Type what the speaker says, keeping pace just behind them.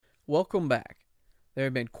Welcome back. There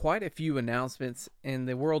have been quite a few announcements in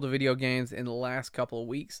the world of video games in the last couple of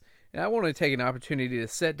weeks, and I want to take an opportunity to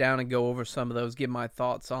sit down and go over some of those, give my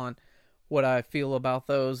thoughts on what I feel about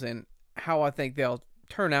those and how I think they'll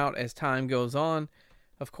turn out as time goes on.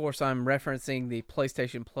 Of course, I'm referencing the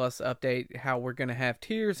PlayStation Plus update, how we're going to have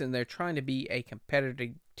tiers, and they're trying to be a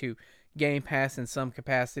competitor to Game Pass in some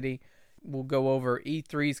capacity. We'll go over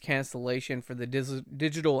E3's cancellation for the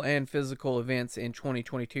digital and physical events in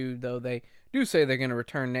 2022, though they do say they're going to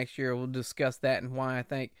return next year. We'll discuss that and why I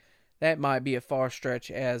think that might be a far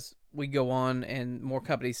stretch as we go on and more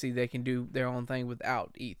companies see they can do their own thing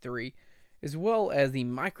without E3, as well as the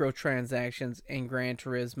microtransactions in Gran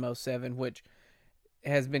Turismo 7, which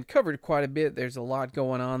has been covered quite a bit. There's a lot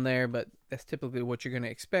going on there, but that's typically what you're going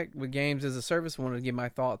to expect with games as a service. I wanted to give my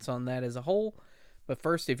thoughts on that as a whole. But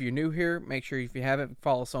first, if you're new here, make sure if you haven't,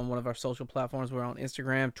 follow us on one of our social platforms. We're on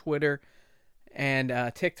Instagram, Twitter, and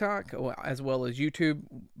TikTok, as well as YouTube,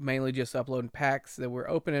 mainly just uploading packs that we're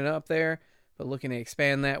opening up there, but looking to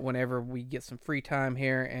expand that whenever we get some free time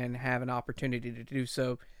here and have an opportunity to do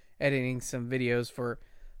so, editing some videos for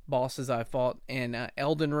bosses I fought in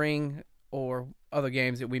Elden Ring or other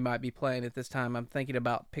games that we might be playing at this time. I'm thinking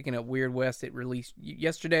about picking up Weird West. It released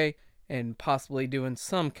yesterday, and possibly doing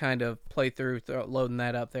some kind of playthrough, loading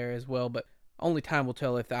that up there as well. But only time will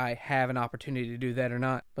tell if I have an opportunity to do that or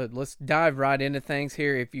not. But let's dive right into things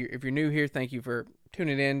here. If you're new here, thank you for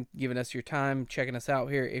tuning in, giving us your time, checking us out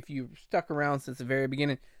here. If you stuck around since the very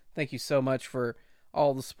beginning, thank you so much for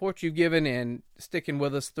all the support you've given and sticking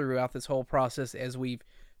with us throughout this whole process as we've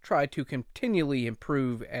tried to continually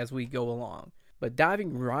improve as we go along. But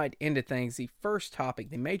diving right into things, the first topic,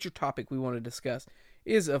 the major topic we want to discuss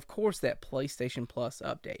is, of course, that PlayStation Plus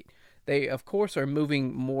update. They, of course, are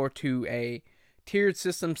moving more to a tiered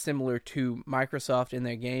system similar to Microsoft in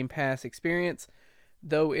their Game Pass experience,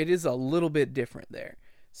 though it is a little bit different there.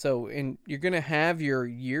 So you're going to have your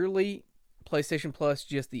yearly PlayStation Plus,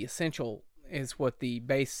 just the essential is what the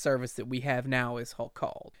base service that we have now is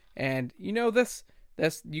called. And,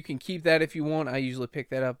 that's you can keep that if you want. I usually pick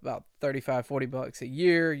that up about $35-$40 a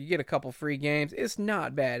year. You get a couple free games. It's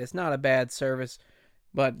not bad. It's not a bad service.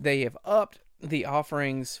 But they have upped the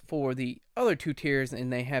offerings for the other two tiers,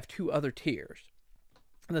 and they have two other tiers.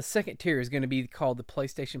 The second tier is going to be called the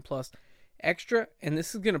PlayStation Plus Extra, and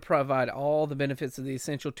this is going to provide all the benefits of the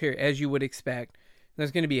Essential tier, as you would expect.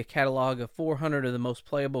 There's going to be a catalog of 400 of the most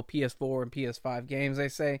playable PS4 and PS5 games, they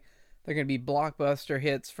say. They're going to be blockbuster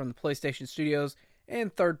hits from the PlayStation Studios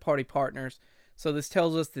and third-party partners. So this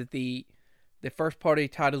tells us that the first-party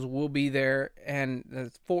titles will be there, and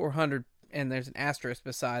there's 400, and there's an asterisk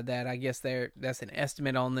beside that. I guess that's an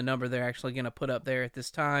estimate on the number they're actually going to put up there at this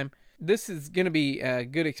time. This is going to be a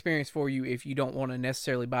good experience for you if you don't want to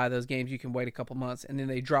necessarily buy those games. You can wait a couple months, and then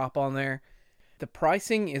they drop on there. The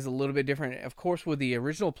pricing is a little bit different. Of course, with the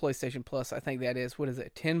original PlayStation Plus, I think that is,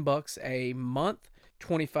 $10 a month,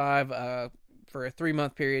 $25 for a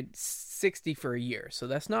 3-month period, $60 for a year. So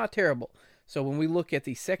that's not terrible. So when we look at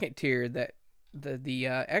the second tier, that the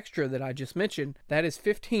extra that I just mentioned, that is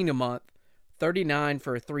 $15 a month, $39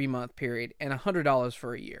 for a 3-month period, and $100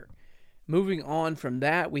 for a year. Moving on from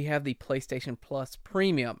that, we have the PlayStation Plus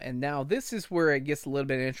Premium. And now this is where it gets a little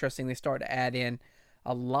bit interesting. They start to add in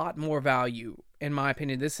a lot more value. In my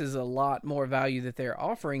opinion, this is a lot more value that they're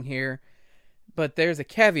offering here. But there's a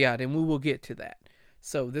caveat, and we will get to that.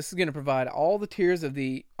 So this is going to provide all the tiers of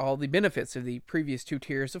all the benefits of the previous two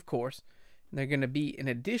tiers, of course. And they're going to be an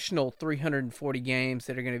additional 340 games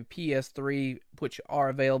that are going to be PS3, which are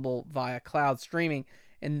available via cloud streaming.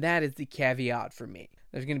 And that is the caveat for me.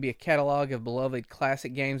 There's going to be a catalog of beloved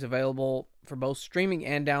classic games available for both streaming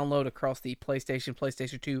and download across the PlayStation,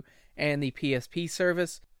 PlayStation 2, and the PSP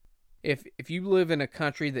service. If you live in a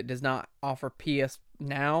country that does not offer PS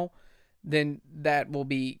Now, then that will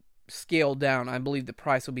be scaled down. I believe the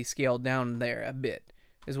price will be scaled down there a bit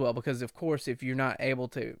as well, because of course if you're not able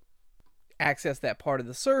to access that part of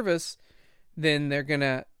the service, then they're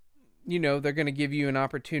gonna give you an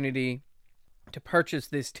opportunity to purchase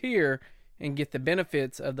this tier and get the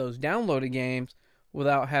benefits of those downloaded games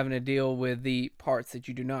without having to deal with the parts that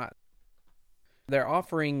you do not. They're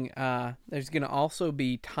offering, there's going to also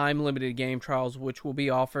be time-limited game trials, which will be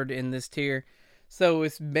offered in this tier. So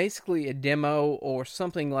it's basically a demo or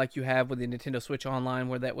something like you have with the Nintendo Switch Online,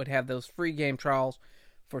 where that would have those free game trials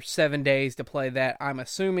for 7 days to play that, I'm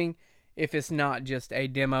assuming, if it's not just a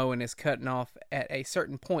demo and it's cutting off at a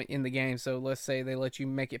certain point in the game. So let's say they let you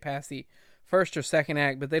make it past the first or second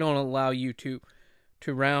act, but they don't allow you to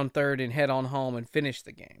round third and head on home and finish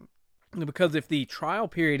the game. Because if the trial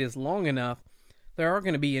period is long enough, there are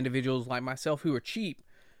going to be individuals like myself who are cheap,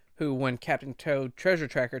 who, when Captain Toad Treasure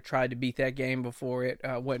Tracker tried to beat that game before it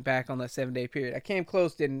went back on that 7-day period. I came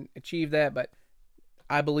close, didn't achieve that, but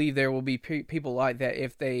I believe there will be people like that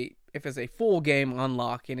if it's a full game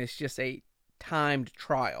unlock and it's just a timed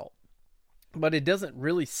trial. But it doesn't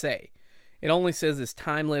really say. It only says it's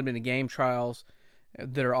time limited game trials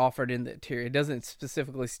that are offered in the tier. It doesn't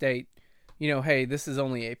specifically state, hey, this is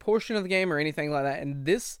only a portion of the game or anything like that. And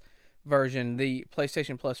this version, the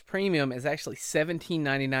PlayStation Plus Premium, is actually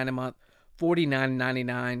 $17.99 a month,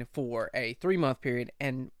 $49.99 for a 3-month period,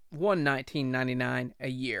 and $119.99 a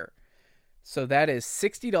year. So that is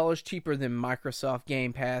 $60 cheaper than Microsoft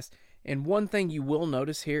Game Pass. And one thing you will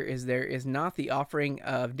notice here is there is not the offering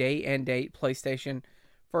of day and date PlayStation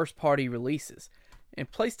first-party releases.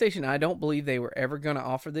 And PlayStation, I don't believe they were ever going to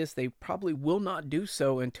offer this. They probably will not do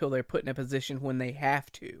so until they're put in a position when they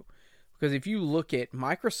have to. Because if you look at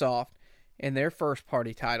Microsoft and their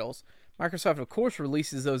first-party titles, Microsoft, of course,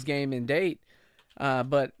 releases those game and date.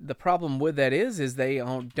 But the problem with that is they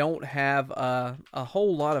don't have a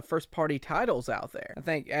whole lot of first-party titles out there. I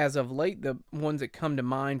think as of late, the ones that come to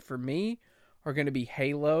mind for me are going to be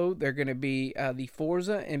Halo. They're going to be the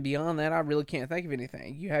Forza. And beyond that, I really can't think of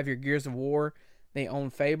anything. You have your Gears of War. They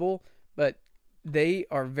own Fable. But they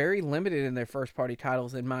are very limited in their first-party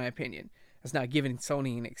titles, in my opinion. That's not giving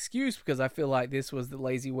Sony an excuse, because I feel like this was the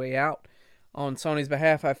lazy way out. On Sony's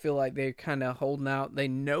behalf, I feel like they're kind of holding out. They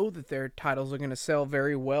know that their titles are going to sell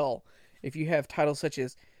very well. If you have titles such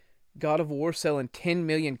as God of War selling 10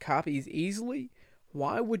 million copies easily,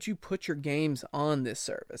 why would you put your games on this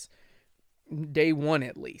service? Day one,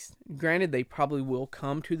 at least. Granted, they probably will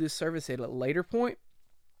come to this service at a later point.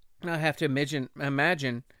 I have to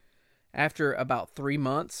imagine after about 3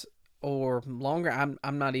 months or longer.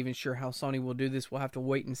 I'm not even sure how Sony will do this. We'll have to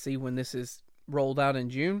wait and see when this is rolled out in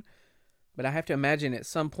June. But I have to imagine at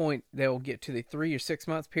some point they'll get to the 3 or 6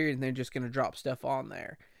 months period and they're just going to drop stuff on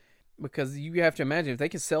there. Because you have to imagine if they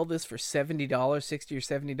can sell this for $70, $60 or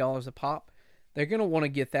 $70 a pop, they're going to want to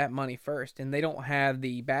get that money first. And they don't have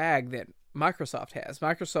the bag that Microsoft has.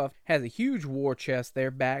 Microsoft has a huge war chest. They're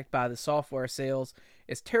backed by the software sales.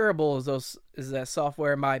 As terrible as that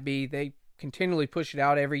software might be, they continually push it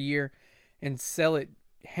out every year and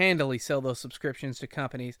handily sell those subscriptions to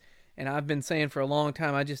companies. And I've been saying for a long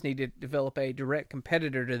time, I just need to develop a direct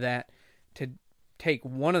competitor to that, to take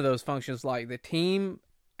one of those functions like the Team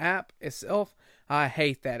app itself. I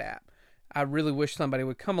hate that app. I really wish somebody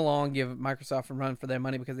would come along, give Microsoft a run for their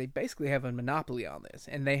money, because they basically have a monopoly on this.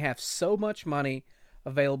 And they have so much money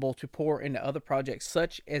available to pour into other projects,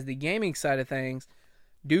 such as the gaming side of things,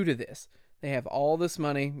 due to this. They have all this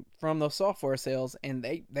money from those software sales, and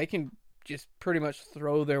they can just pretty much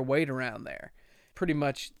throw their weight around there. Pretty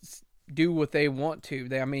much do what they want to.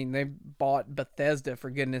 They bought Bethesda, for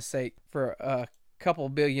goodness sake, for a couple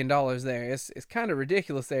 $1 billion there. It's kind of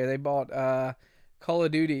ridiculous there. They bought Call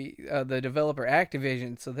of Duty, the developer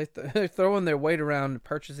Activision, so they're throwing their weight around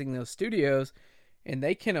purchasing those studios, and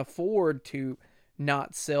they can afford to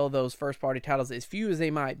not sell those first-party titles. As few as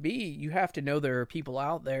they might be, you have to know there are people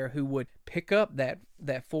out there who would pick up that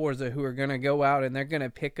Forza, who are going to go out and they're going to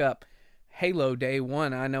pick up Halo day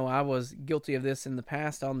one. I know I was guilty of this in the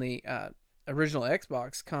past on the original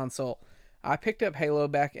Xbox console. I picked up Halo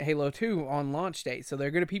back at Halo 2 on launch date. So there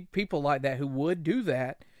are going to be people like that who would do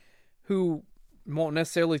that, who won't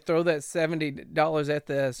necessarily throw that $70 at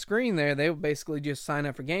the screen there. They'll basically just sign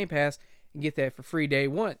up for Game Pass and get that for free day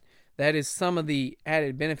one. That is some of the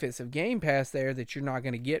added benefits of Game Pass there that you're not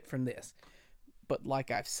going to get from this. But like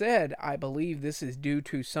I've said, I believe this is due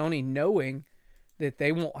to Sony knowing that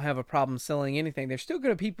they won't have a problem selling anything. There's still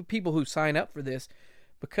going to be people who sign up for this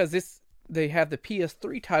because they have the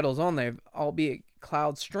PS3 titles on there, albeit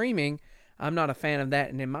cloud streaming. I'm not a fan of that,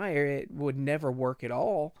 and in my area, it would never work at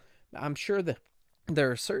all. I'm sure that there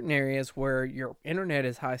are certain areas where your internet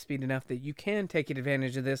is high speed enough that you can take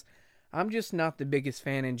advantage of this. I'm just not the biggest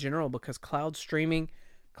fan in general because cloud streaming,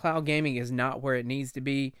 cloud gaming is not where it needs to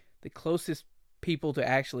be. The closest people to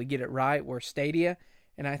actually get it right were Stadia.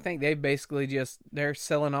 And I think they basically they're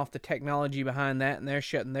selling off the technology behind that, and they're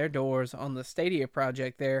shutting their doors on the Stadia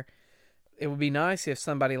project there. It would be nice if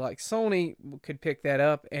somebody like Sony could pick that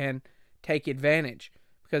up and take advantage,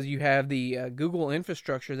 because you have the Google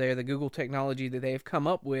infrastructure there, the Google technology that they've come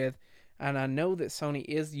up with. And I know that Sony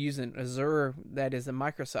is using Azure, that is a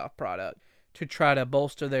Microsoft product, to try to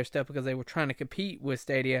bolster their stuff because they were trying to compete with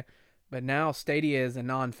Stadia. But now Stadia is a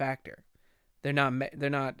non-factor.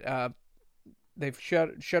 They've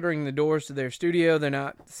shuttering the doors to their studio. They're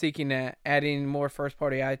not seeking to add any more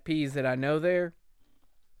first-party IPs that I know there.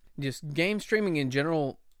 Just game streaming in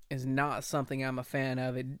general is not something I'm a fan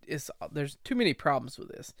of. There's too many problems with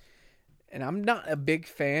this. And I'm not a big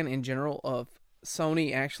fan in general of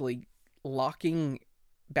Sony actually locking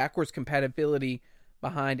backwards compatibility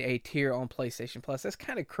behind a tier on PlayStation Plus. That's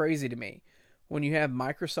kind of crazy to me. When you have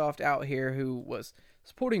Microsoft out here who was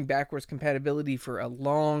supporting backwards compatibility for a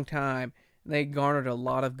long time, and they garnered a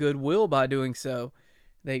lot of goodwill by doing so.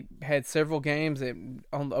 They had several games that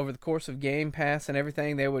over the course of Game Pass and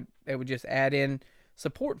everything, they would just add in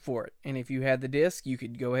support for it. And if you had the disc, you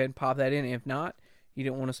could go ahead and pop that in. If not, you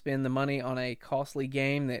didn't want to spend the money on a costly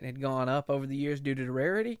game that had gone up over the years due to the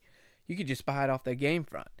rarity, you could just buy it off the game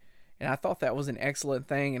front. And I thought that was an excellent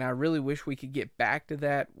thing, and I really wish we could get back to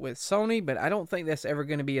that with Sony, but I don't think that's ever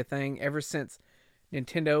going to be a thing. Ever since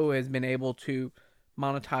Nintendo has been able to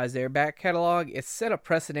monetize their back catalog, it's set a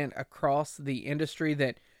precedent across the industry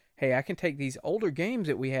that, hey, I can take these older games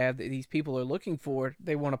that we have that these people are looking for,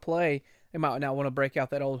 they want to play, they might not want to break out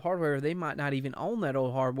that old hardware, they might not even own that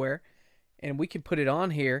old hardware, and we can put it on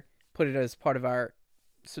here, put it as part of our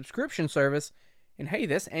subscription service, and hey,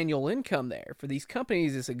 that's annual income there. For these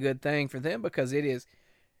companies, it's a good thing for them because it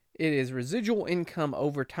is residual income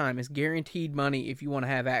over time. It's guaranteed money if you want to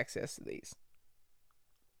have access to these.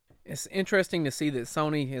 It's interesting to see that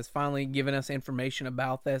Sony has finally given us information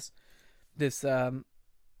about this. I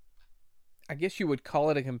guess you would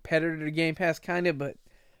call it a competitor to Game Pass, kind of, but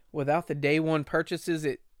without the day one purchases,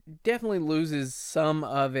 it definitely loses some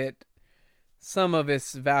of its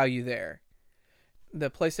value there. The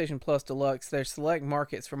PlayStation Plus Deluxe, there's select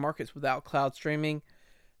markets. For markets without cloud streaming,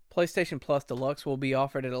 PlayStation Plus Deluxe will be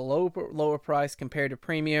offered at a lower price compared to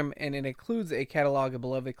Premium, and it includes a catalog of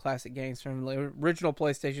beloved classic games from the original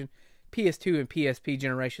PlayStation, PS2, and PSP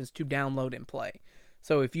generations to download and play.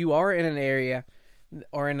 So if you are in an area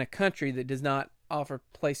or in a country that does not offer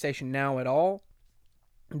PlayStation Now at all,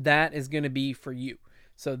 that is going to be for you.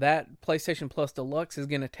 So that PlayStation Plus Deluxe is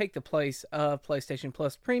going to take the place of PlayStation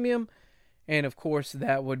Plus Premium, and of course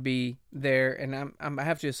that would be there. And I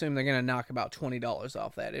have to assume they're going to knock about $20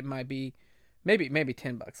 off that. It might be maybe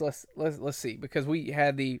 $10. Let's see, because we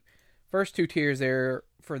had the first two tiers there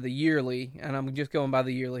for the yearly, and I'm just going by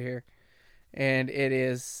the yearly here, and it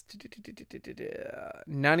is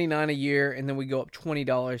 $99 a year, and then we go up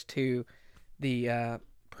 $20 to the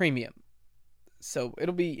premium. So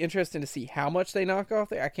it'll be interesting to see how much they knock off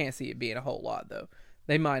there. I can't see it being a whole lot, though.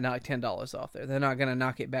 They might knock $10 off there. They're not going to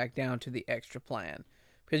knock it back down to the extra plan,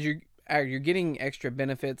 because you're getting extra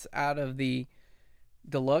benefits out of the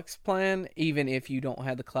deluxe plan, even if you don't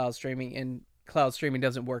have the cloud streaming, and cloud streaming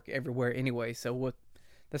doesn't work everywhere anyway. So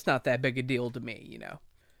that's not that big a deal to me, you know.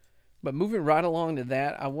 But moving right along to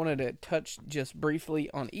that, I wanted to touch just briefly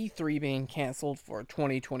on E3 being canceled for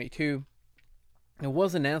 2022. It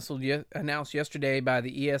was announced yesterday by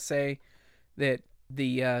the ESA that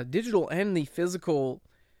the digital and the physical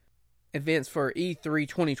events for E3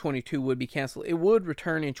 2022 would be canceled. It would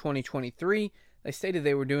return in 2023. They stated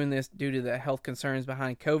they were doing this due to the health concerns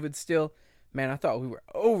behind COVID still. Man, I thought we were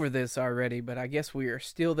over this already, but I guess we are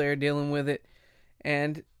still there dealing with it.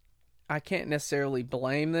 And I can't necessarily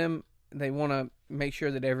blame them. They want to make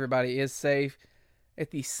sure that everybody is safe.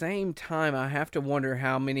 At the same time, I have to wonder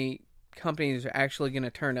how many companies are actually going to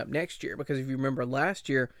turn up next year, because if you remember last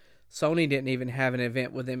year, Sony didn't even have an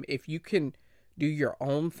event with them. If you can do your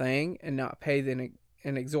own thing and not pay an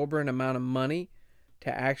exorbitant amount of money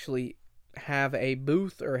to actually have a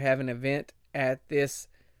booth or have an event at this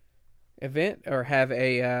event, or have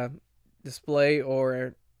a display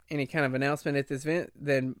or any kind of announcement at this event,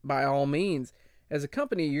 then by all means, as a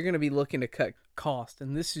company, you're going to be looking to cut cost,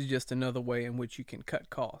 and this is just another way in which you can cut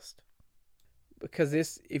cost. Because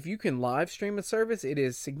if you can live stream a service, it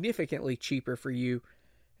is significantly cheaper for you,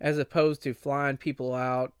 as opposed to flying people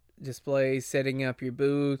out, displays, setting up your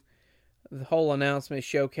booth, the whole announcement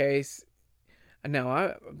showcase.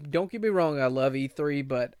 Now, don't get me wrong, I love E3,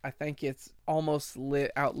 but I think it's almost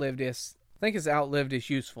outlived its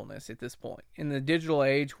usefulness at this point. In the digital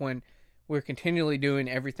age, when we're continually doing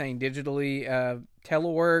everything digitally,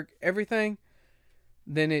 telework, everything,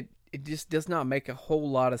 then it just does not make a whole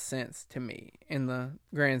lot of sense to me in the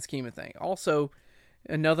grand scheme of things. Also,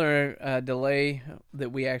 another delay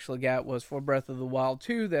that we actually got was for Breath of the Wild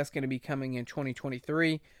 2. That's going to be coming in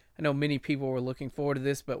 2023. I know many people were looking forward to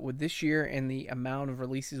this, but with this year and the amount of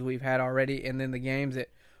releases we've had already, and then the games that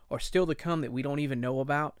are still to come that we don't even know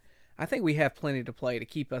about, I think we have plenty to play to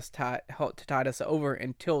keep us tide us over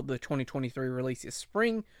until the 2023 release is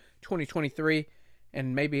spring 2023.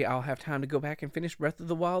 And maybe I'll have time to go back and finish Breath of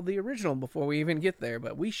the Wild, the original, before we even get there.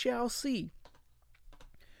 But we shall see.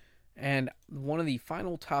 And one of the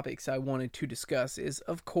final topics I wanted to discuss is,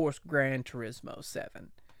 of course, Gran Turismo 7.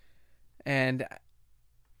 And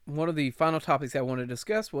one of the final topics I wanted to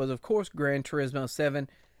discuss was, of course, Gran Turismo 7.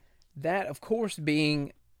 That, of course,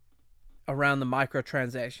 being around the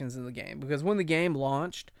microtransactions in the game. Because when the game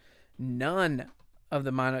launched, none of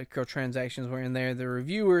the microtransactions were in there. The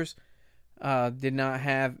reviewers did not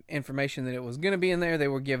have information that it was going to be in there. They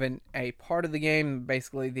were given a part of the game,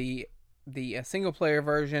 basically the single-player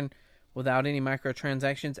version, without any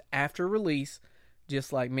microtransactions after release.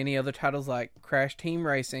 Just like many other titles like Crash Team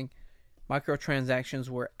Racing, microtransactions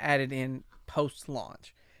were added in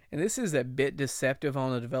post-launch. And this is a bit deceptive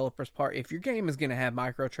on the developer's part. If your game is going to have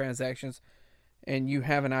microtransactions and you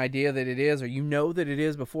have an idea that it is, or you know that it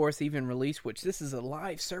is before it's even released, which this is a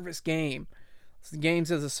live service game, it's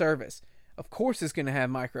games as a service, of course it's going to have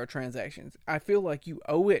microtransactions. I feel like you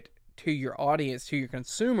owe it to your audience, to your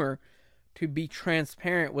consumer, to be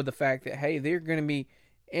transparent with the fact that, hey, they're going to be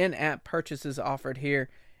in-app purchases offered here,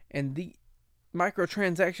 and the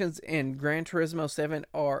microtransactions in Gran Turismo 7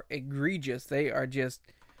 are egregious. They are just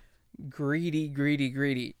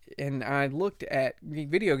greedy. And I looked at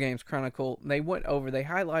Video Games Chronicle. They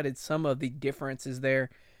highlighted some of the differences there.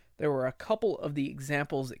 There were a couple of the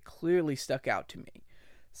examples that clearly stuck out to me.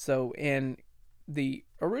 So in the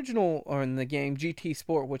original, or in the game GT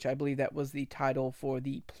Sport, which I believe that was the title for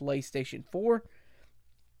the PlayStation 4,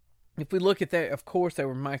 if we look at that, of course, there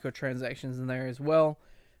were microtransactions in there as well,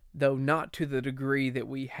 though not to the degree that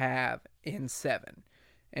we have in 7.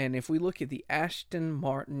 And if we look at the Aston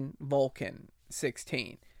Martin Vulcan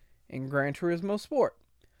 16 in Gran Turismo Sport,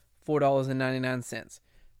 $4.99.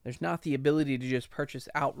 There's not the ability to just purchase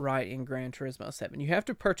outright in Gran Turismo 7. You have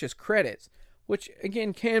to purchase credits, which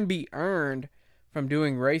again can be earned from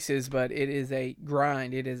doing races, but it is a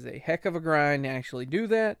grind. It is a heck of a grind to actually do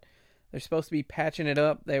that. They're supposed to be patching it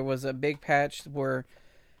up. There was a big patch where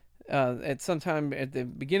at some time at the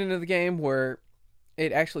beginning of the game where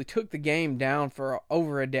it actually took the game down for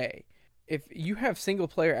over a day. If you have single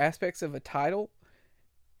player aspects of a title,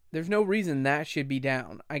 there's no reason that should be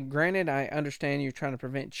down. Granted, I understand you're trying to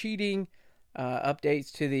prevent cheating,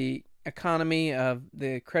 updates to the economy of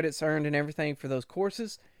the credits earned and everything for those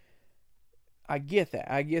courses. I get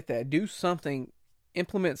that. Do something,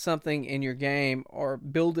 implement something in your game, or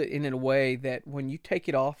build it in a way that when you take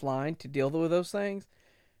it offline to deal with those things,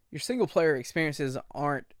 your single player experiences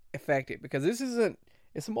aren't affected. Because it's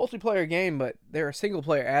a multiplayer game, but there are single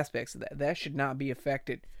player aspects of that. That should not be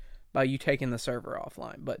affected by you taking the server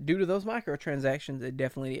offline. But due to those microtransactions, it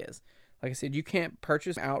definitely is. Like I said, you can't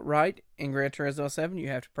purchase outright in Gran Turismo 7. You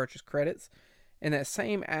have to purchase credits. And that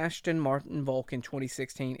same Aston Martin Vulcan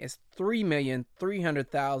 2016 is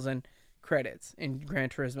 3,300,000 credits in Gran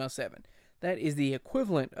Turismo 7. That is the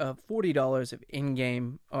equivalent of $40 of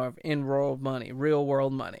in-game, or in-world money,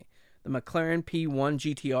 real-world money. The McLaren P1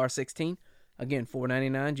 GTR 16, again,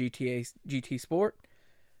 $499 GT Sport,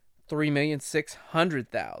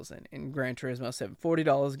 $3,600,000 in Gran Turismo 7,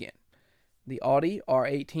 $40 again. The Audi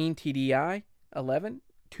R18 TDI 11,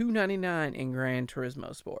 $299 in Gran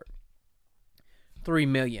Turismo Sport. $3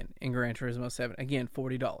 million in Gran Turismo 7, again,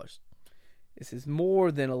 $40. This is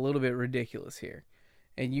more than a little bit ridiculous here,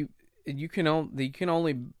 and you can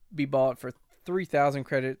only be bought for 3,000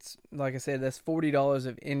 credits. Like I said, that's $40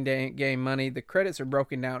 of in-game money. The credits are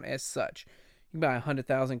broken down as such. You can buy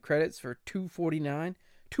 100,000 credits for $249,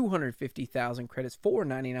 250,000 credits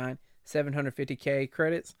 $499, 750K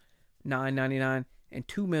credits $999, and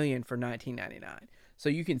 $2 million for $1999. So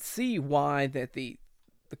you can see why that the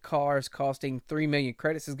cars costing 3 million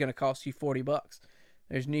credits is going to cost you $40.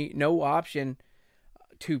 There's no option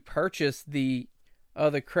to purchase the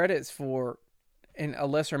other credits for in a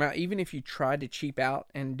lesser amount. Even if you tried to cheap out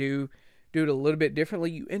and do it a little bit differently,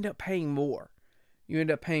 you end up paying more. You end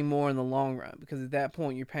up paying more in the long run, because at that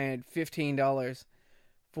point you're paying $15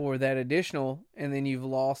 for that additional, and then you've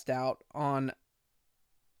lost out on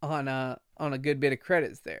a good bit of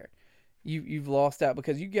credits there. You've lost out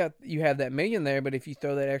because you have that million there, but if you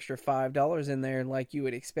throw that extra $5 in there, like you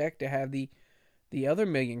would expect to have the other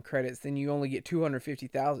million credits, then you only get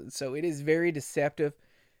 250,000. So it is very deceptive.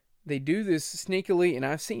 They do this sneakily, and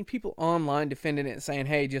I've seen people online defending it, saying,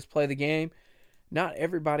 "Hey, just play the game." Not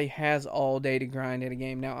everybody has all day to grind at a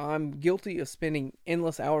game. Now, I'm guilty of spending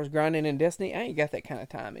endless hours grinding in Destiny. I ain't got that kind of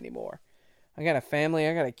time anymore. I got a family,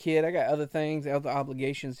 I got a kid, I got other things, other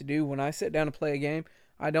obligations to do. When I sit down to play a game,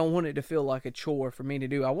 I don't want it to feel like a chore for me to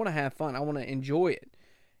do. I want to have fun. I want to enjoy it.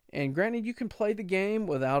 And granted, you can play the game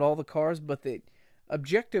without all the cars, but the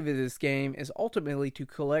objective of this game is ultimately to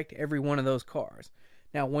collect every one of those cars.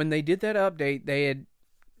 Now, when they did that update, they had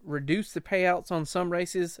reduced the payouts on some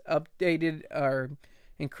races, updated or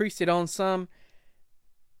increased it on some,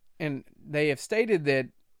 and they have stated that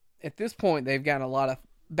at this point, they've gotten a lot of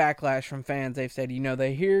backlash from fans. They've said,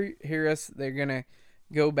 they hear us. They're going to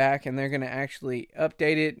go back and they're going to actually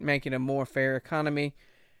update it, make it a more fair economy.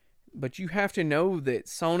 But you have to know that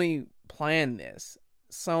Sony planned this.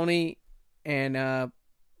 Sony and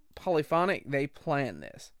Polyphonic, they planned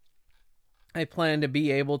this. They plan to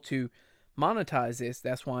be able to monetize this.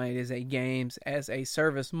 That's why it is a games as a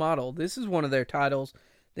service model. This is one of their titles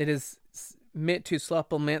that is meant to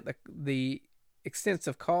supplement the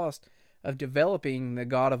extensive cost of developing the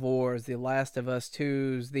God of Wars, the Last of Us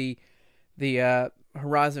 2s, the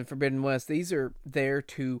Horizon Forbidden West. These are there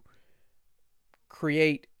to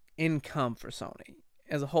create income for Sony.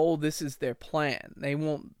 As a whole, this is their plan. They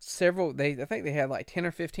want several. I think they had like 10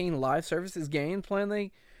 or 15 live services games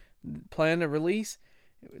they plan to release.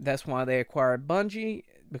 That's why they acquired Bungie,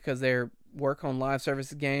 because their work on live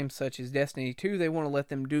services games such as Destiny 2, they want to let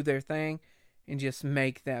them do their thing and just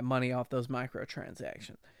make that money off those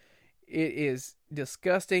microtransactions. It is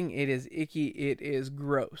disgusting. It is icky. It is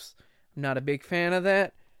gross. I'm not a big fan of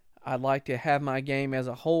that. I'd like to have my game as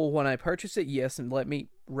a whole when I purchase it, yes, and let me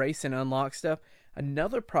race and unlock stuff.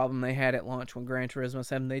 Another problem they had at launch when Gran Turismo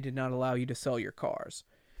 7, they did not allow you to sell your cars.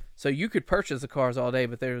 So you could purchase the cars all day,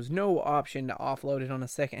 but there was no option to offload it on a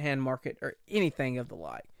secondhand market or anything of the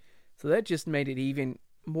like. So that just made it even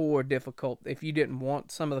more difficult. If you didn't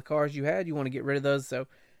want some of the cars you had, you want to get rid of those so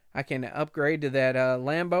I can upgrade to that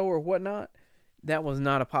Lambo or whatnot. That was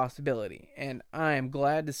not a possibility. And I am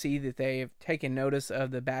glad to see that they have taken notice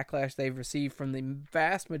of the backlash they've received from the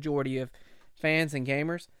vast majority of fans and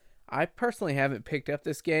gamers. I personally haven't picked up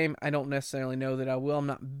this game. I don't necessarily know that I will. I'm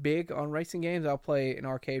not big on racing games. I'll play an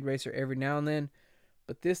arcade racer every now and then.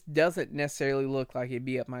 But this doesn't necessarily look like it'd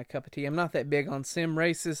be up my cup of tea. I'm not that big on sim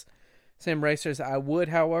racers. I would,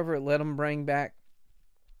 however, let them bring back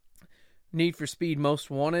Need for Speed Most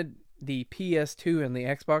Wanted, the PS2 and the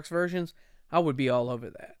Xbox versions. I would be all over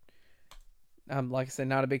that. I'm, like I said,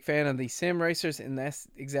 not a big fan of the sim racers, and that's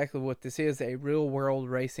exactly what this is, a real-world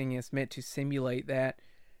racing. It's meant to simulate that.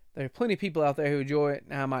 There are plenty of people out there who enjoy it.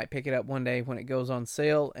 I might pick it up one day when it goes on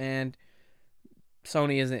sale, and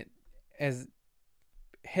Sony isn't as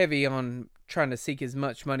heavy on trying to seek as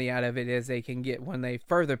much money out of it as they can get when they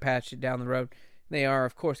further patch it down the road. They are,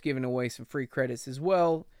 of course, giving away some free credits as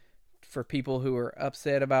well for people who are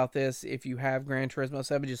upset about this. If you have Gran Turismo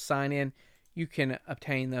 7, just sign in. You can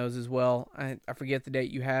obtain those as well. I forget the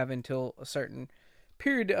date you have until a certain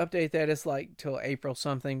period to update that. It's like till April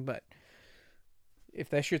something, but if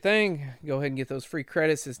that's your thing, go ahead and get those free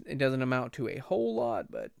credits. It doesn't amount to a whole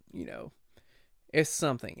lot, but, it's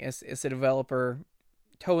something. It's a developer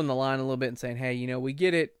toeing the line a little bit and saying, hey, we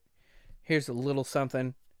get it. Here's a little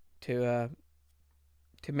something to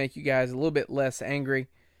make you guys a little bit less angry.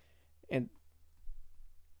 And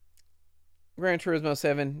Gran Turismo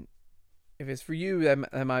 7, if it's for you,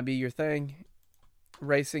 that might be your thing.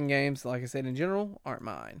 Racing games, like I said, in general, aren't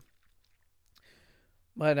mine.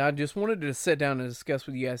 But I just wanted to sit down and discuss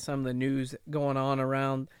with you guys some of the news going on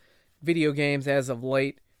around video games as of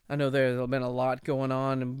late. I know there's been a lot going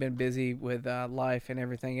on and been busy with life and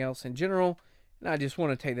everything else in general. And I just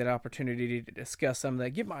want to take that opportunity to discuss some of that.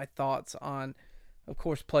 Give my thoughts on, of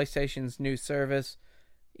course, PlayStation's new service,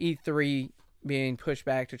 E3 being pushed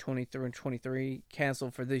back to 2023,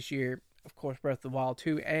 canceled for this year. Of course, Breath of the Wild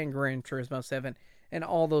 2 and Gran Turismo 7 and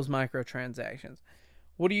all those microtransactions.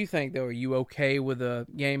 What do you think, though? Are you okay with the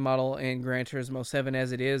game model in Gran Turismo 7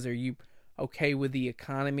 as it is? Are you okay with the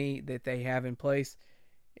economy that they have in place?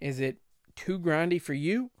 Is it too grindy for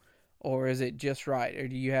you? Or is it just right? Or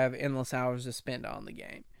do you have endless hours to spend on the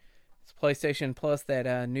game? It's PlayStation Plus,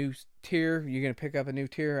 that new tier. You're going to pick up a new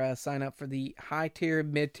tier. Sign up for the high tier,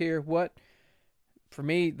 mid tier. What? For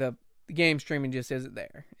me, the game streaming just isn't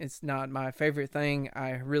there. It's not my favorite thing.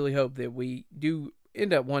 I really hope that we do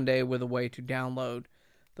end up one day with a way to download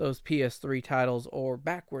those PS3 titles, or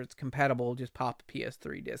backwards compatible, just pop a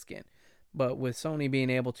PS3 disc in. But with Sony being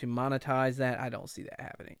able to monetize that, I don't see that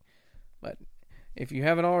happening. But if you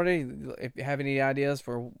haven't already, if you have any ideas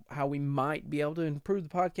for how we might be able to improve the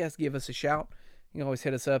podcast, give us a shout. You can always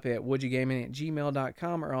hit us up at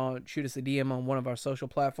woodyagaming@gmail.com or shoot us a DM on one of our social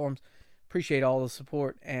platforms. Appreciate all the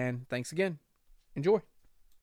support, and thanks again. Enjoy.